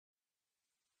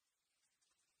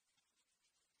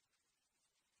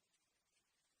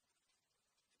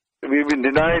we've been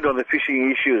denied on the fishing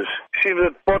issues. See,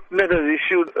 the Portnet has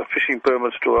issued fishing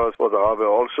permits to us for the harbour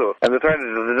also, and they're trying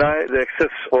to deny the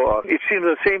access for us. It seems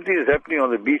the same thing is happening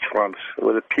on the beach fronts,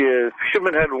 where the piers.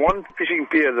 Fishermen had one fishing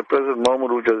pier at the present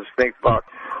moment, which was Snake Park.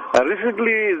 And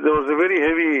recently, there was a very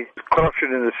heavy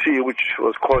corruption in the sea, which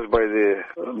was caused by the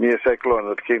near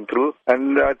cyclone that came through.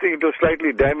 And I think it was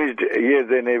slightly damaged here,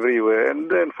 then, everywhere.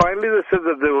 And then finally, they said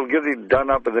that they will get it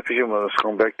done up and the fishermen will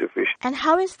come back to fish. And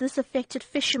how has this affected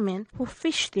fishermen who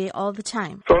fish there all the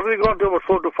time? It's already gone to about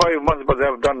 4 to 5 months, but they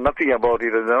have done nothing about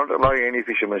it, and they're not allowing any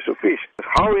fishermen to fish.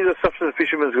 How is a subsistence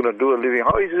fisherman going to do a living?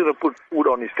 How is he going to put food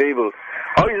on his table?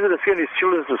 How is he going to send his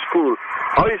children to school?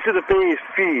 How is he going to pay his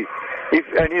fee?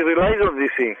 And he relies on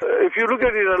this thing. If you look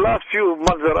at it in the last few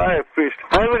months that I have fished,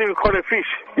 I haven't even caught a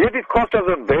fish. Yet it costs us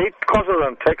on bait, costs us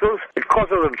on tackles, it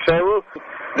costs us on travel.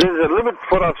 There's a limit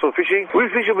for us for fishing.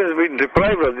 We fishermen have been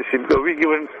deprived of this thing because we're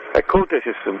given a quota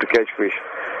system to catch fish.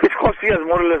 It's costing us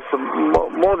more or less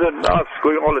more than us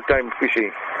going all the time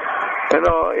fishing. You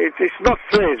know, it's not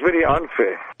fair. It's very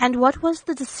unfair. And what was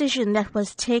the decision that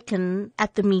was taken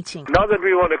at the meeting? Now that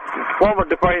we want to form a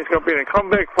defiance campaign and come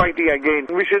back fighting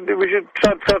again, we should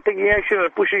start taking action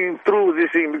and pushing through this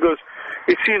thing, because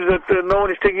it seems that no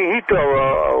one is taking heed to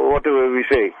whatever we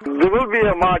say. There will be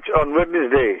a march on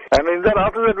Wednesday, and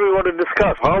after that we want to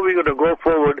discuss how we're going to go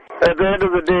forward. At the end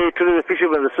of the day, today the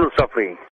fishermen are still suffering.